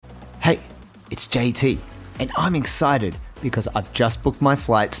it's JT, and I'm excited because I've just booked my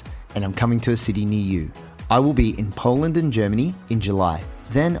flights and I'm coming to a city near you. I will be in Poland and Germany in July.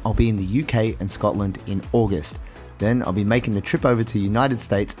 Then I'll be in the UK and Scotland in August. Then I'll be making the trip over to the United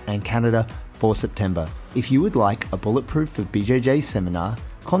States and Canada for September. If you would like a Bulletproof for BJJ seminar,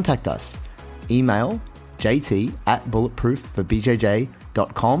 contact us. Email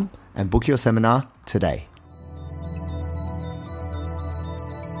jt@bulletproofforbjj.com and book your seminar today.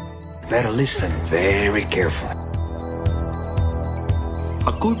 Better listen very carefully.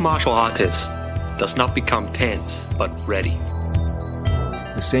 A good martial artist does not become tense, but ready.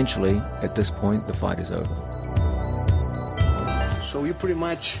 Essentially, at this point, the fight is over. So you pretty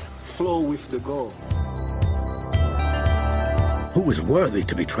much flow with the goal. Who is worthy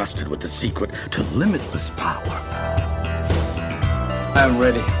to be trusted with the secret to limitless power? I'm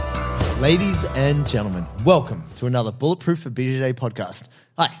ready. Ladies and gentlemen, welcome to another Bulletproof for BJJ podcast.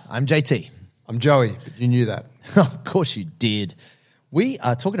 Hi, I'm JT. I'm Joey, but you knew that. Of course you did. We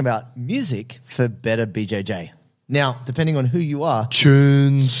are talking about music for better BJJ. Now, depending on who you are,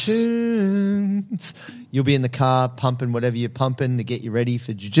 Tunes. You'll be in the car pumping whatever you're pumping to get you ready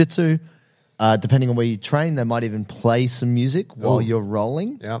for Jiu-Jitsu. Depending on where you train, they might even play some music while you're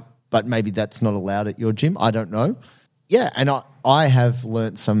rolling. Yeah. But maybe that's not allowed at your gym. I don't know. Yeah, and I have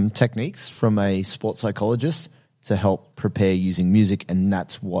learnt some techniques from a sports psychologist to help prepare using music, and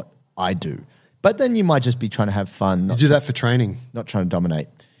that's what I do. But then you might just be trying to have fun. You do that for training. Not trying to dominate.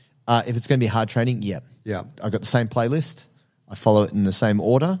 If it's going to be hard training, yeah. Yeah. I got the same playlist. I follow it in the same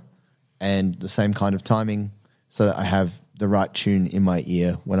order and the same kind of timing so that I have the right tune in my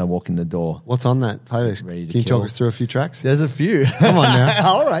ear when I walk in the door. What's on that playlist? Ready to Can you kill. talk us through a few tracks? There's a few. Come on now.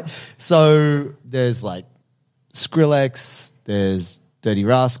 All right. So there's like Skrillex, there's Dirty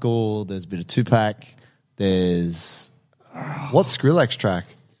Rascal, there's a bit of Tupac, there's... What's Skrillex track?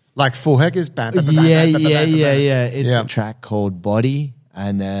 Like Full Heckers? Yeah. It's a track called Body,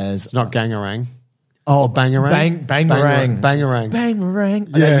 and there's... It's not Gangarang. Oh, Bangarang? Bangarang. Bangarang. Bangarang.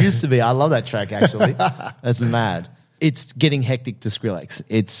 Yeah. That used to be. I love that track, actually. That's mad. It's getting hectic to Skrillex.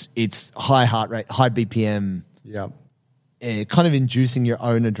 It's high heart rate, high BPM, Yeah. kind of inducing your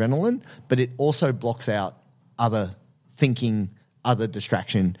own adrenaline, but it also blocks out other thinking, other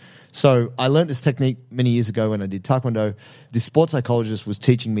distraction. So I learned this technique many years ago when I did Taekwondo. This sports psychologist was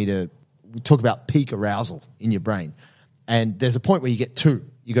teaching me to talk about peak arousal in your brain. And there's a point where you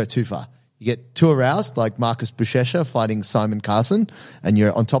go too far. You get too aroused, like Marcus Buchecha fighting Simon Carson, and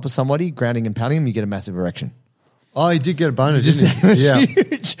you're on top of somebody, grounding and pounding him, you get a massive erection. Oh, he did get a boner, Just didn't he? Yeah.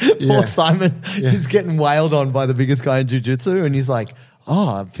 huge. Poor Simon is getting wailed on by the biggest guy in jiu-jitsu, and he's like,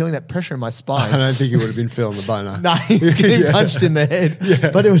 oh, I'm feeling that pressure in my spine. I don't think he would have been feeling the boner. No, he's getting punched in the head. Yeah.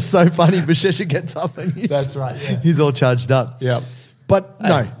 But it was so funny. Buchecha gets up and That's right, yeah. he's all charged up. Yeah. But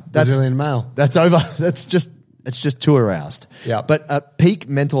no, that's Brazilian male. That's over. It's just too aroused. Yeah. But peak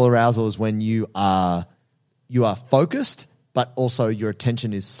mental arousal is when you are focused, but also your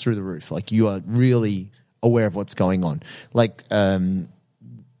attention is through the roof. Like you are really aware of what's going on. Like,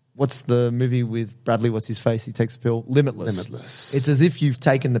 what's the movie with Bradley? What's his face? He takes the pill. Limitless. It's as if you've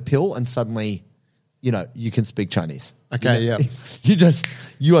taken the pill and suddenly, you can speak Chinese. Okay, yeah.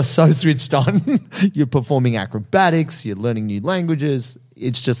 You are so switched on. You're performing acrobatics. You're learning new languages.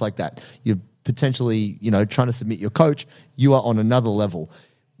 It's just like that. You're potentially, trying to submit your coach. You are on another level.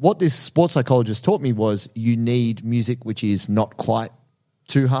 What this sports psychologist taught me was you need music which is not quite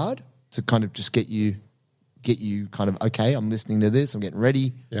too hard to kind of just get you kind of, okay, I'm listening to this, I'm getting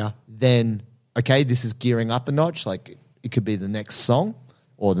ready. Yeah. Then, okay, this is gearing up a notch. Like it could be the next song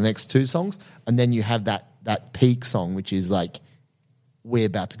or the next two songs. And then you have that peak song, which is like, we're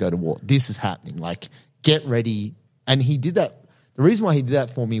about to go to war. This is happening. Like, get ready. And he did that. The reason why he did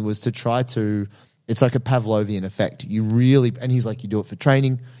that for me was to try to, it's like a Pavlovian effect. And he's like, you do it for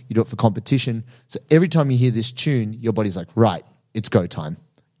training, you do it for competition. So every time you hear this tune, your body's like, right, it's go time.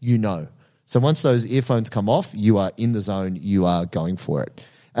 So once those earphones come off, you are in the zone, you are going for it.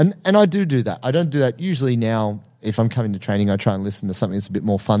 And I do that. I don't do that usually now. If I'm coming to training, I try and listen to something that's a bit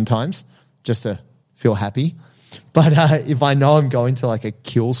more fun times just to feel happy. But if I know I'm going to like a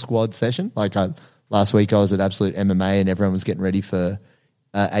kill squad session, like last week I was at Absolute MMA and everyone was getting ready for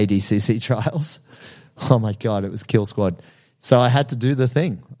ADCC trials. Oh my God, it was kill squad. So I had to do the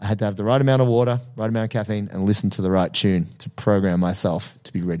thing. I had to have the right amount of water, right amount of caffeine, and listen to the right tune to program myself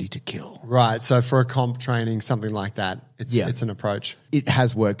to be ready to kill. Right. So for a comp training, something like that, it's an approach. It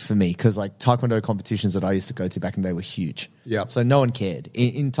has worked for me because like Taekwondo competitions that I used to go to back in the day were huge. Yeah. So no one cared.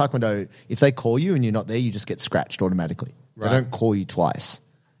 In Taekwondo, if they call you and you're not there, you just get scratched automatically. Right. They don't call you twice.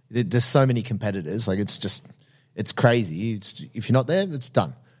 There's so many competitors. Like it's crazy. If you're not there, it's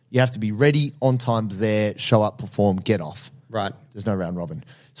done. You have to be ready, on time, there, show up, perform, get off. Right. There's no round robin.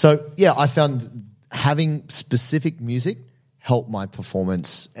 So, yeah, I found having specific music helped my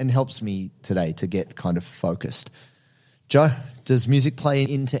performance and helps me today to get kind of focused. Joe, does music play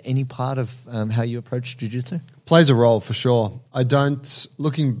into any part of how you approach jiu-jitsu? Plays a role for sure. I don't,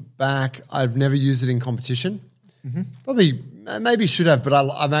 looking back, I've never used it in competition. Probably, maybe should have, but I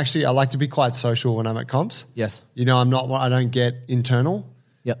like to be quite social when I'm at comps. Yes. You know, I don't get internal.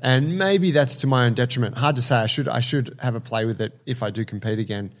 Yep. And maybe that's to my own detriment. Hard to say. I should have a play with it if I do compete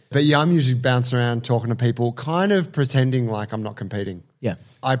again. But yeah, I'm usually bouncing around talking to people, kind of pretending like I'm not competing. Yeah.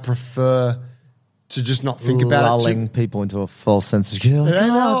 I prefer to just not think about it. Lulling people into a false sense of security. Like,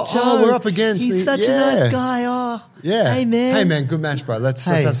 oh, we're up against. He's such a nice guy. Oh, yeah. Hey, man. Good match, bro. Let's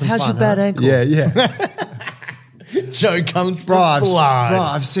have some how's fun. How's your bad ankle? Yeah. Joe comes from bro, blood.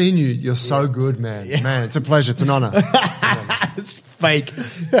 I've seen you. You're so good, man. Yeah. Man, it's a pleasure. It's an honor. It's fake.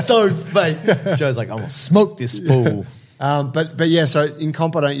 So fake. Joe's like, I'm going to smoke this fool. But yeah, so in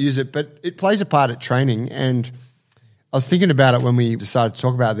comp I don't use it, but it plays a part at training. And I was thinking about it when we decided to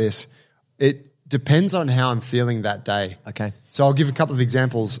talk about this. It depends on how I'm feeling that day. Okay. So I'll give a couple of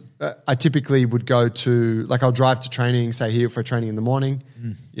examples. I typically would go to, like I'll drive to training, say here for training in the morning.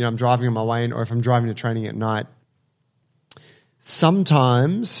 You know, I'm driving on my way in, or if I'm driving to training at night.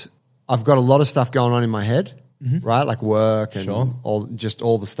 Sometimes I've got a lot of stuff going on in my head, right? Like work and all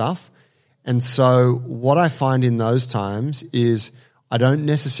the stuff. And so what I find in those times is I don't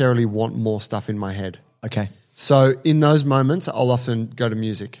necessarily want more stuff in my head. Okay. So in those moments, I'll often go to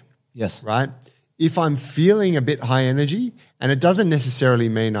music. Yes. Right? If I'm feeling a bit high energy, and it doesn't necessarily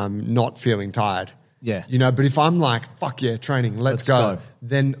mean I'm not feeling tired. Yeah. You know, but if I'm like, fuck yeah, training, let's go,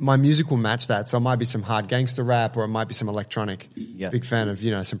 then my music will match that. So it might be some hard gangster rap, or it might be some electronic. Yeah. Big fan of, you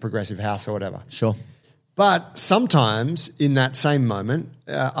know, some progressive house or whatever. Sure. But sometimes in that same moment,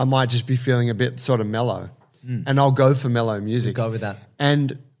 I might just be feeling a bit sort of mellow, and I'll go for mellow music. We'll go with that.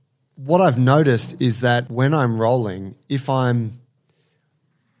 And what I've noticed is that when I'm rolling, if I'm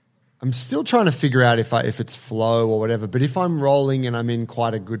still trying to figure out if it's flow or whatever, but if I'm rolling and I'm in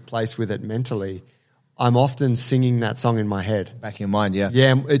quite a good place with it mentally, I'm often singing that song in my head. Back in your mind, yeah.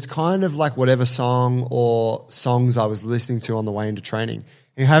 Yeah, it's kind of like whatever song or songs I was listening to on the way into training. And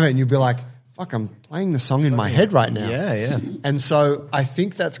you have it and you'll be like, fuck, I'm playing the song in my head right now. Yeah, yeah. And so I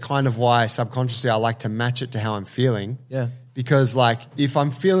think that's kind of why subconsciously I like to match it to how I'm feeling. Yeah. Because like if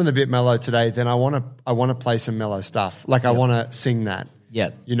I'm feeling a bit mellow today, then I want to play some mellow stuff. Like I want to sing that. Yeah.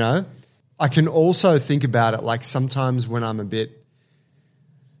 You know? I can also think about it like sometimes when I'm a bit,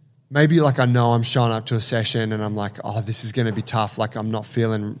 maybe like I know I'm showing up to a session and I'm like, oh, this is going to be tough. Like I'm not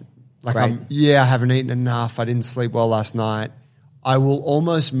feeling like Great. I haven't eaten enough. I didn't sleep well last night. I will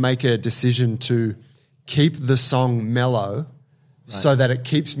almost make a decision to keep the song mellow so that it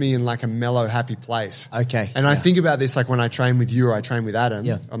keeps me in like a mellow, happy place. Okay. And I think about this like when I train with you or I train with Adam.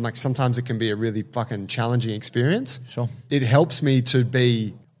 Yeah. I'm like, sometimes it can be a really fucking challenging experience. Sure. It helps me to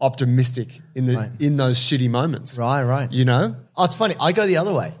be optimistic in those shitty moments. Right. You know? Oh, it's funny. I go the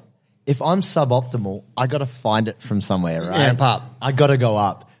other way. If I'm suboptimal, I got to find it from somewhere, right? Amp up. I got to go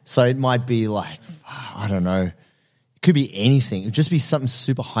up. So it might be like, I don't know. It could be anything. It would just be something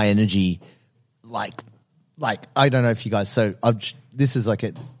super high energy, like I don't know if you guys. So this is like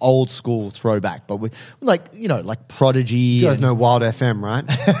an old school throwback, but we like like Prodigy. You guys know Wild FM, right?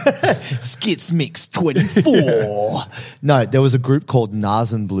 Skits Mix 24. No, there was a group called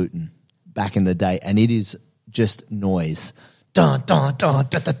Nasenbluten back in the day, and it is just noise. Dun, dun, dun,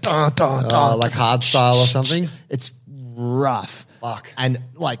 dun, dun, dun, dun, dun. Like hard style or something? It's rough. Fuck. And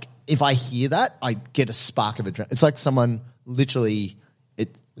like if I hear that, I get a spark of adrenaline. It's like someone literally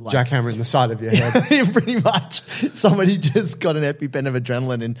jackhammer in the side of your head. Pretty much. Somebody just got an EpiPen of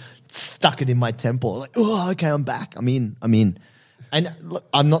adrenaline and stuck it in my temple. Like, oh, okay, I'm back. I'm in. And look,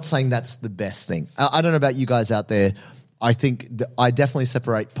 I'm not saying that's the best thing. I don't know about you guys out there. I think I definitely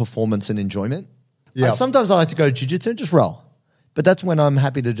separate performance and enjoyment. Yeah. Sometimes I like to go to jiu-jitsu and just roll. But that's when I'm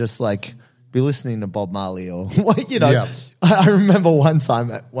happy to just like be listening to Bob Marley or, Yeah. I remember one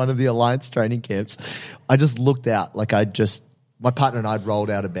time at one of the Alliance training camps, I just looked out like my partner and I had rolled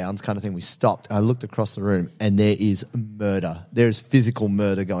out of bounds kind of thing. We stopped. I looked across the room and there is murder. There is physical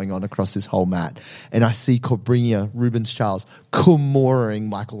murder going on across this whole mat. And I see Cobrinha, Rubens Charles, Kumoring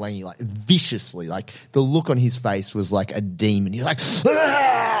Michael Lange like viciously. Like the look on his face was like a demon. He was like,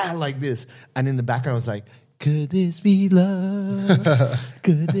 ah! Like this. And in the background I was like, could this be love?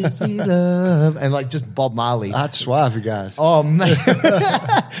 Could this be love? And like just Bob Marley. That's suave, you guys. Oh, man.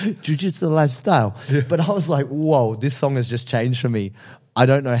 Jiu-Jitsu lifestyle. Yeah. But I was like, whoa, this song has just changed for me. I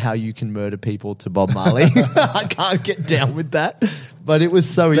don't know how you can murder people to Bob Marley. I can't get down with that. But it was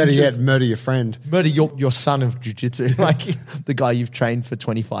so Better yet, interesting. murder your friend. Murder your son of jiu-jitsu, like the guy you've trained for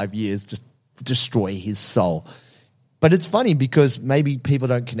 25 years, just destroy his soul. But it's funny because maybe people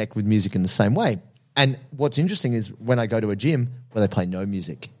don't connect with music in the same way. And what's interesting is when I go to a gym where they play no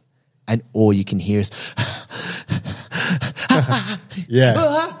music and all you can hear is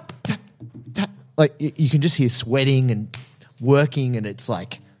Yeah. like you can just hear sweating and working, and it's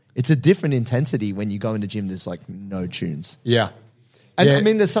like it's a different intensity when you go in the gym. There's like no tunes. Yeah. And Yeah. I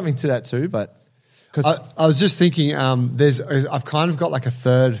mean, there's something to that too, but because I was just thinking, I've kind of got like a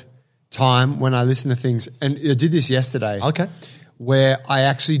third time when I listen to things, and I did this yesterday. Okay. Where I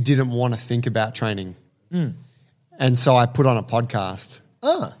actually didn't want to think about training. And so I put on a podcast.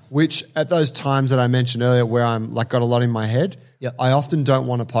 Which at those times that I mentioned earlier where I'm like got a lot in my head, Yep. I often don't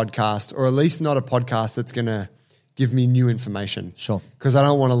want a podcast, or at least not a podcast that's going to give me new information. Sure. Because I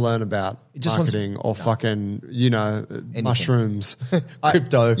don't want to learn about just wants- marketing or fucking, mushrooms.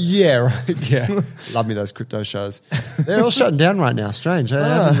 Crypto. Yeah, right. Yeah. Love me those crypto shows. They're all shutting down right now. Strange. They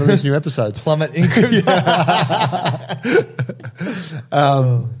haven't released new episodes. plummet in crypto.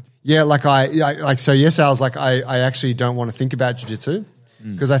 Yeah, so yesterday I was like, I actually don't want to think about jiu-jitsu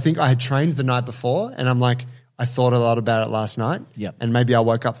because I think I had trained the night before, and I'm like, I thought a lot about it last night. Yep. And maybe I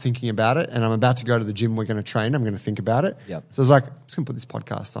woke up thinking about it, and I'm about to go to the gym. We're going to train. I'm going to think about it. Yep. So I was like, I'm just going to put this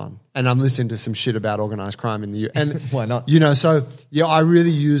podcast on, and I'm listening to some shit about organized crime in the U. And Why not? So yeah, I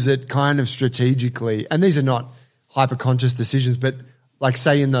really use it kind of strategically, and these are not hyper conscious decisions, but like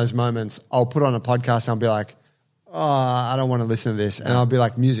say in those moments, I'll put on a podcast and I'll be like, I don't want to listen to this. And I'll be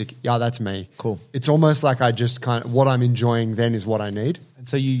like, music, yeah, that's me. Cool. It's almost like I just what I'm enjoying then is what I need. And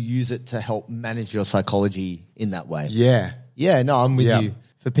so you use it to help manage your psychology in that way. Yeah. Yeah, no, I'm with Yeah. you.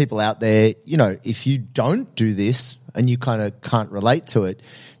 For people out there, if you don't do this and you kind of can't relate to it,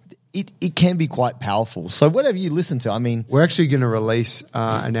 it can be quite powerful. So whatever you listen to, I mean, We're actually going to release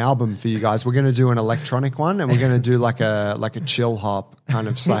an album for you guys. We're going to do an electronic one, and we're going to do like a chill hop kind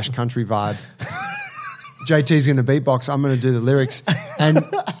of / country vibe. JT's going to beatbox. I'm going to do the lyrics. And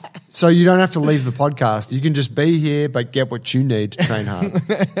so you don't have to leave the podcast. You can just be here, but get what you need to train hard.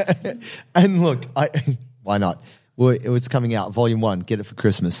 and look, why not? Well, it's coming out, Volume 1. Get it for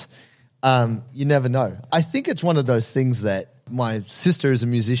Christmas. You never know. I think it's one of those things that my sister is a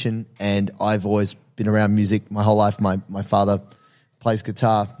musician, and I've always been around music my whole life. My father plays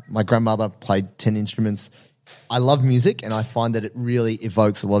guitar. My grandmother played 10 instruments. I love music, and I find that it really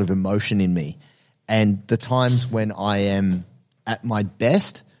evokes a lot of emotion in me. And the times when I am at my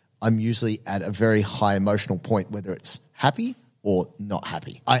best, I'm usually at a very high emotional point, whether it's happy or not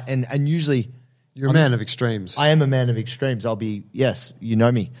happy. And usually... You're a man of extremes. I am a man of extremes. Yes, you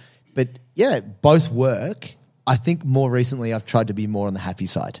know me. But yeah, both work. I think more recently I've tried to be more on the happy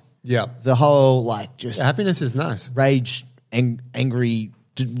side. Yeah. The whole just Happiness is nice. rage, angry,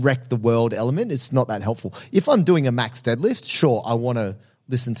 wreck the world element, it's not that helpful. If I'm doing a max deadlift, sure, I want to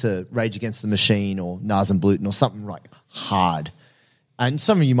listen to Rage Against the Machine or Nas and Gluten or something like hard. And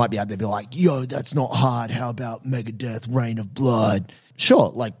some of you might be out there be like, yo, that's not hard. How about Megadeth, Rain of Blood?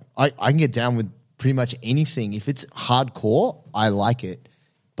 Sure, like I can get down with pretty much anything. If it's hardcore, I like it.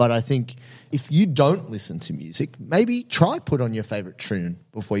 But I think if you don't listen to music, maybe try put on your favorite tune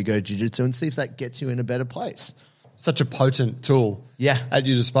before you go to jiu-jitsu and see if that gets you in a better place. Such a potent tool, at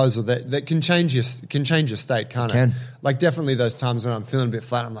your disposal that can change your state, can't it? Can. Like definitely those times when I'm feeling a bit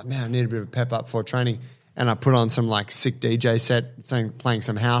flat, I'm like, man, I need a bit of a pep up for training, and I put on some like sick DJ set, playing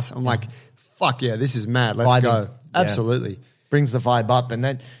some house. I'm like, fuck yeah, this is mad. Let's Vibing. go. Yeah. Absolutely. Brings the vibe up, and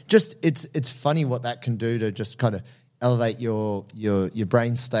then just it's funny what that can do to just kind of elevate your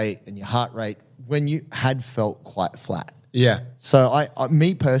brain state and your heart rate when you had felt quite flat. Yeah. So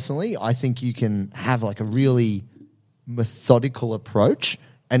me personally, I think you can have like a really methodical approach,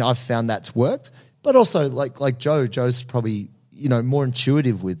 and I've found that's worked. But also like Joe's probably more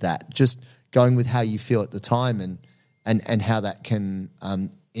intuitive with that, just going with how you feel at the time and how that can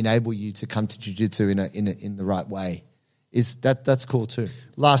enable you to come to jiu-jitsu in the right way. That's cool too.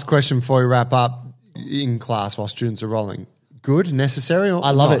 Last question before we wrap up. In class while students are rolling, good, necessary, or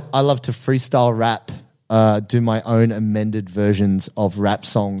I love not? it. I love to freestyle rap, do my own amended versions of rap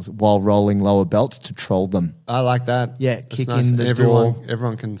songs while rolling lower belts to troll them. I like that. Yeah, That's kick nice. in the And door.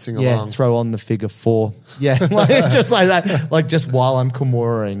 Everyone can sing Yeah, along. throw on the figure 4. Yeah, just like that. Like just while I'm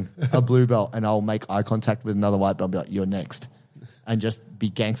Kimuraing a blue belt, and I'll make eye contact with another white belt, be like, you're next. And just be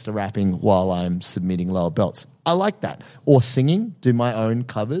gangster rapping while I'm submitting lower belts. I like that. Or singing, do my own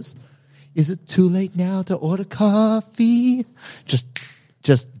covers. Is it too late now to order coffee? Just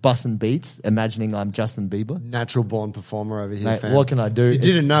just busting beats, imagining I'm Justin Bieber. Natural born performer over here, Mate, fam. what can I do? You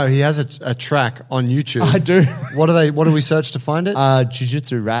didn't know he has a track on YouTube. I do. What do we search to find it?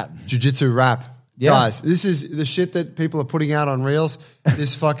 Jiu-Jitsu rap. Jiu-Jitsu rap. Yeah. Guys, this is the shit that people are putting out on Reels.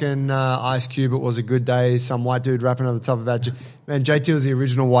 This fucking Ice Cube, It Was a Good Day, some white dude rapping over the top of that. Man, JT was the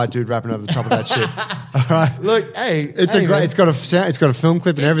original white dude rapping over the top of that shit. All right. Look, hey, It's a great. man. It's got a sound, it's got a film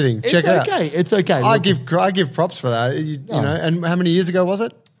clip and everything. Check it out. It's okay. I Look, give props for that. You know, and how many years ago was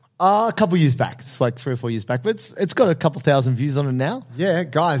it? a couple years back. It's like 3 or 4 years back, but it's got a couple thousand views on it now. Yeah,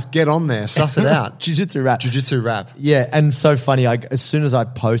 guys, get on there, suss it out. Jiu-Jitsu rap. Jiu-Jitsu rap. Yeah, and so funny. As soon as I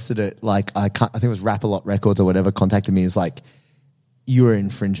posted it, like I think it was Rap A Lot Records or whatever contacted me. Is like, you are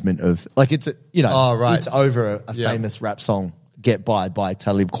infringement of like it's Oh, right. it's over a Yeah. famous rap song, Get By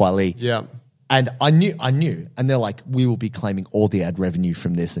Talib Kweli. Yeah. And I knew, and they're like, we will be claiming all the ad revenue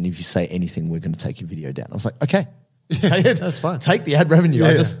from this, and if you say anything, we're going to take your video down. I was like, okay, That's fine. Take the ad revenue.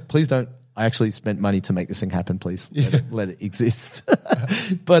 Yeah. Please don't. I actually spent money to make this thing happen. Please let it exist.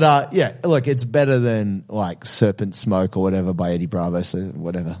 But yeah, look, it's better than like Serpent Smoke or whatever by Eddie Bravo. So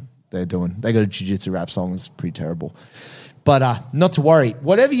whatever they're doing, they got a jiu-jitsu rap song. It's pretty terrible. But not to worry.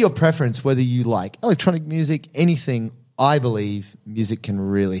 Whatever your preference, whether you like electronic music, anything, I believe music can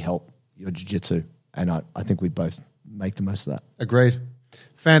really help your jiu-jitsu. And I think we both make the most of that. Agreed.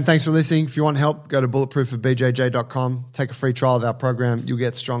 Fam, thanks for listening. If you want help, go to bulletproofforbjj.com. Take a free trial of our program. You'll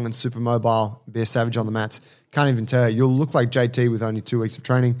get strong and super mobile. Be a savage on the mats. Can't even tell you. You'll look like JT with only 2 weeks of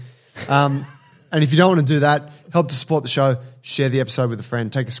training. And if you don't want to do that, help to support the show. Share the episode with a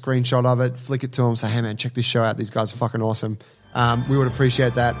friend. Take a screenshot of it. Flick it to them. Say, hey, man, check this show out. These guys are fucking awesome. We would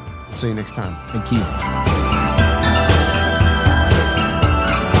appreciate that. We'll see you next time. Thank you.